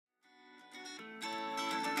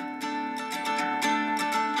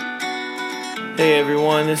Hey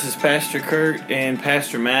everyone, this is Pastor Kurt and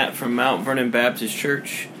Pastor Matt from Mount Vernon Baptist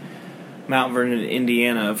Church, Mount Vernon,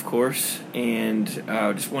 Indiana, of course, and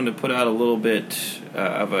I just wanted to put out a little bit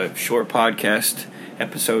of a short podcast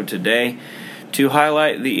episode today to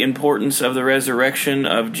highlight the importance of the resurrection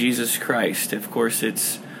of Jesus Christ. Of course,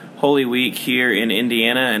 it's Holy Week here in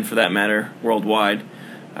Indiana, and for that matter, worldwide.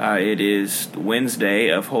 It is Wednesday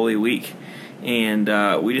of Holy Week. And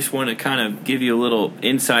we just want to kind of give you a little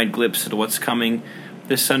inside glimpse into what's coming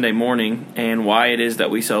this Sunday morning and why it is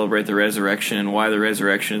that we celebrate the resurrection and why the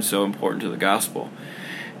resurrection is so important to the gospel.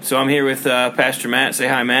 So I'm here with Pastor Matt. Say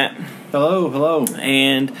hi, Matt. Hello.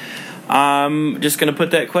 And I'm just going to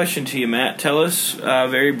put that question to you, Matt. Tell us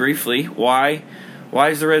very briefly why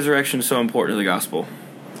is the resurrection so important to the gospel?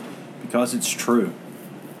 Because it's true.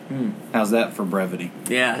 How's that for brevity?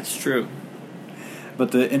 Yeah, it's true.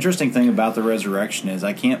 But the interesting thing about the resurrection is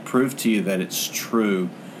I can't prove to you that it's true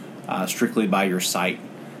strictly by your sight.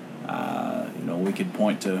 We could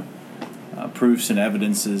point to proofs and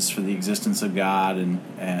evidences for the existence of God,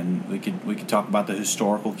 and we could talk about the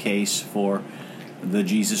historical case for the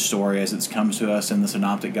Jesus story as it's come to us in the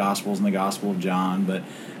Synoptic Gospels and the Gospel of John. But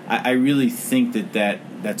I really think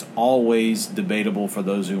that's always debatable for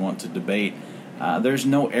those who want to debate. There's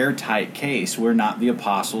no airtight case. We're not the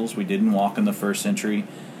apostles. We didn't walk in the first century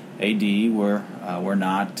A.D. We're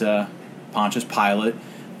not Pontius Pilate.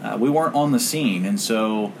 We weren't on the scene. And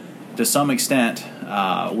so, to some extent,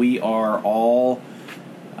 we are all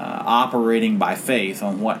operating by faith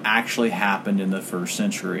on what actually happened in the first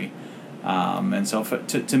century. And so,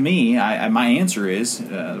 to me, my answer is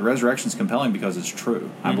the resurrection is compelling because it's true.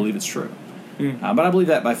 I believe it's true. But I believe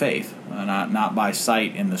that by faith, not by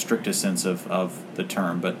sight in the strictest sense of the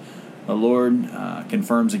term. But the Lord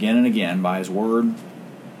confirms again and again by His Word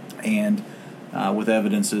and with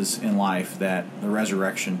evidences in life that the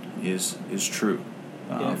resurrection is true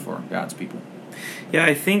for God's people. Yeah,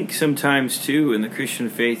 I think sometimes too in the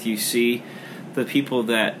Christian faith you see the people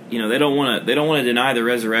that they don't want to deny the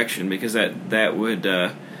resurrection because that would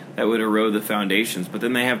erode the foundations. But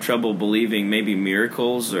then they have trouble believing maybe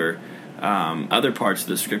miracles or other parts of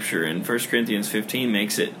the Scripture, and 1 Corinthians 15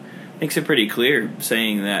 makes it pretty clear,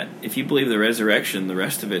 saying that if you believe the resurrection, the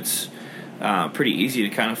rest of it's pretty easy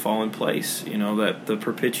to kind of fall in place. That the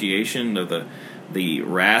propitiation of the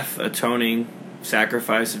wrath atoning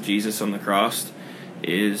sacrifice of Jesus on the cross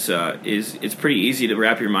is it's pretty easy to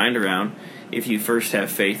wrap your mind around if you first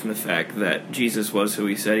have faith in the fact that Jesus was who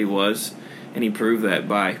He said He was. And He proved that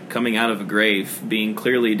by coming out of a grave, being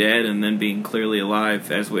clearly dead, and then being clearly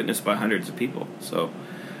alive, as witnessed by hundreds of people. So,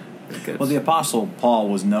 well, the Apostle Paul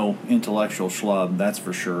was no intellectual schlub, that's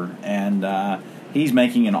for sure. And he's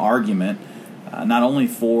making an argument not only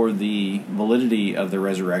for the validity of the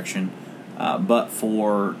resurrection, but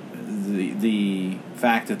for the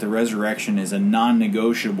fact that the resurrection is a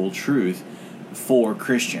non-negotiable truth for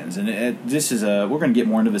Christians. And we're going to get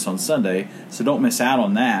more into this on Sunday, so don't miss out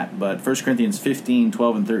on that. But 1 Corinthians 15,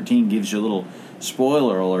 12, and 13 gives you a little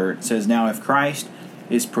spoiler alert. It says, "Now if Christ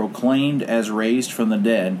is proclaimed as raised from the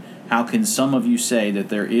dead, how can some of you say that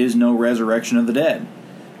there is no resurrection of the dead?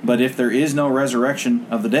 But if there is no resurrection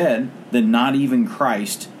of the dead, then not even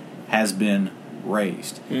Christ has been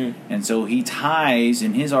raised." And so he ties,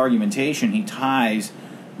 in his argumentation,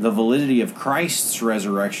 the validity of Christ's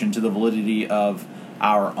resurrection to the validity of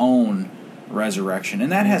our own resurrection.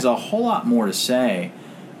 And that has a whole lot more to say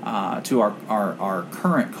to our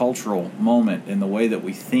current cultural moment in the way that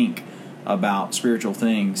we think about spiritual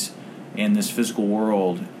things in this physical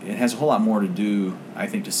world. It has a whole lot more to do, I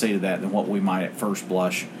think, to say to that than what we might at first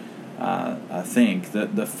blush think.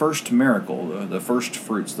 The first miracle, the first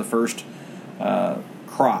fruits, the first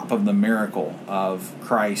crop of the miracle of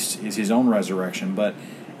Christ is His own resurrection, but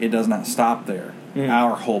it does not stop there.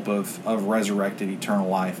 Our hope of resurrected eternal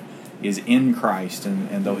life is in Christ,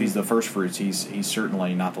 and though He's the first fruits, He's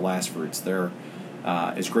certainly not the last fruits. There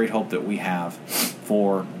is great hope that we have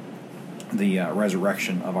for the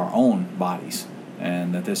resurrection of our own bodies,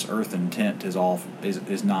 and that this earthen tent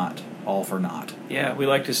is not all for naught. Yeah, we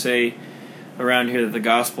like to say around here that the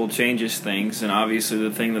gospel changes things, and obviously the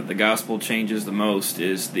thing that the gospel changes the most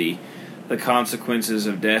is the consequences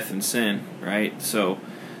of death and sin, right? So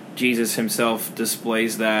Jesus Himself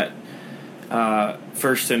displays that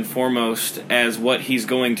first and foremost as what He's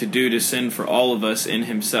going to do to sin for all of us in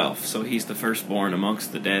Himself. So He's the firstborn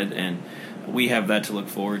amongst the dead, and we have that to look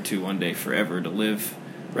forward to one day forever, to live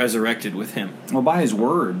resurrected with Him. Well, by His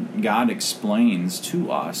Word, God explains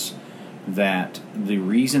to us that the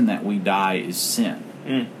reason that we die is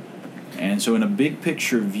sin. And so in a big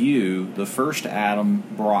picture view, the first Adam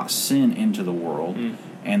brought sin into the world,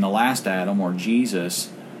 And the last Adam, or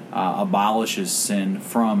Jesus, abolishes sin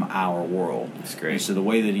from our world. That's great. And so the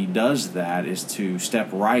way that he does that is to step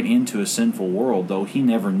right into a sinful world, though he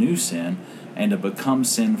never knew sin, and to become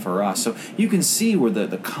sin for us. So you can see where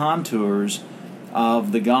the contours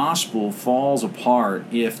of the gospel falls apart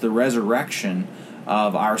if the resurrection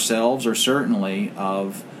of ourselves, or certainly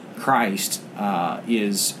of Christ,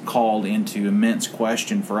 is called into immense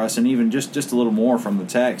question for us. And even just a little more from the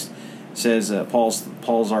text says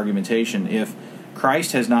Paul's argumentation: if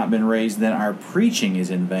Christ has not been raised, then our preaching is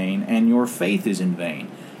in vain, and your faith is in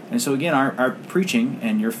vain. And so again, our preaching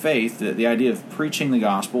and your faith, the idea of preaching the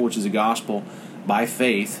gospel, which is a gospel by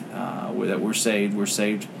faith, that we're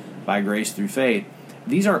saved by grace through faith.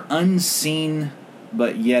 These are unseen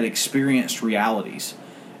but yet experienced realities.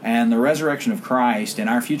 And the resurrection of Christ and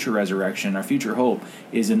our future resurrection, our future hope,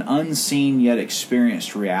 is an unseen yet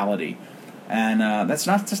experienced reality. And that's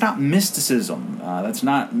not mysticism. That's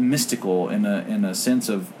not mystical in a sense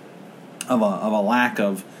of a lack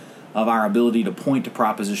of our ability to point to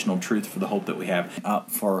propositional truth for the hope that we have.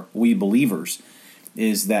 For we believers,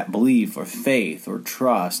 is that belief or faith or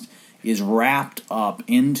trust is wrapped up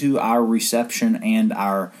into our reception and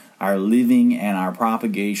our living and our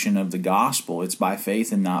propagation of the gospel. It's by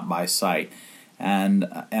faith and not by sight. And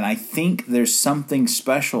I think there's something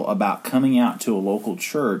special about coming out to a local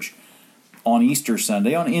church on Easter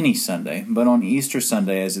Sunday, on any Sunday, but on Easter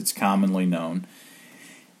Sunday as it's commonly known,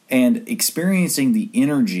 and experiencing the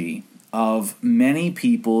energy of many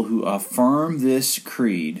people who affirm this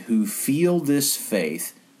creed, who feel this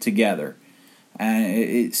faith together. And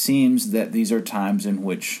it seems that these are times in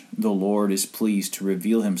which the Lord is pleased to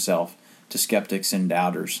reveal himself to skeptics and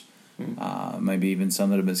doubters, maybe even some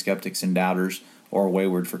that have been skeptics and doubters or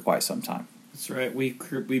wayward for quite some time. That's right. We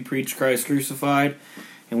preach Christ crucified,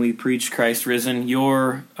 and we preach Christ risen.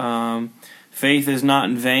 Your faith is not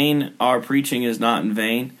in vain. Our preaching is not in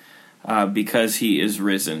vain, because he is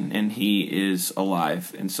risen and he is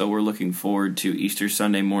alive. And so we're looking forward to Easter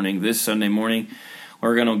Sunday morning. This Sunday morning,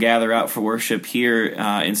 we're going to gather out for worship here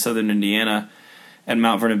in southern Indiana at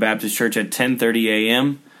Mount Vernon Baptist Church at 10:30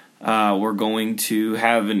 a.m. We're going to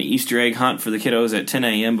have an Easter egg hunt for the kiddos at 10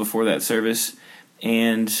 a.m. before that service.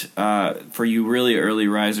 And for you really early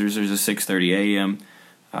risers, there's a 6:30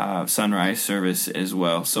 a.m. Sunrise service as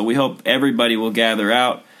well. So we hope everybody will gather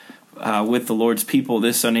out with the Lord's people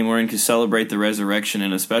this Sunday morning to celebrate the resurrection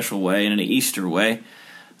in a special way, in an Easter way.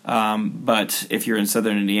 But if you're in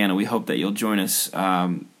southern Indiana, we hope that you'll join us.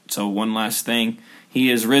 So one last thing, he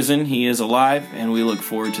is risen, he is alive, and we look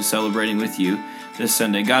forward to celebrating with you this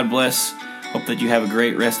Sunday. God bless. Hope that you have a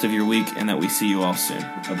great rest of your week and that we see you all soon.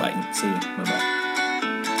 Bye-bye. See you. Bye-bye.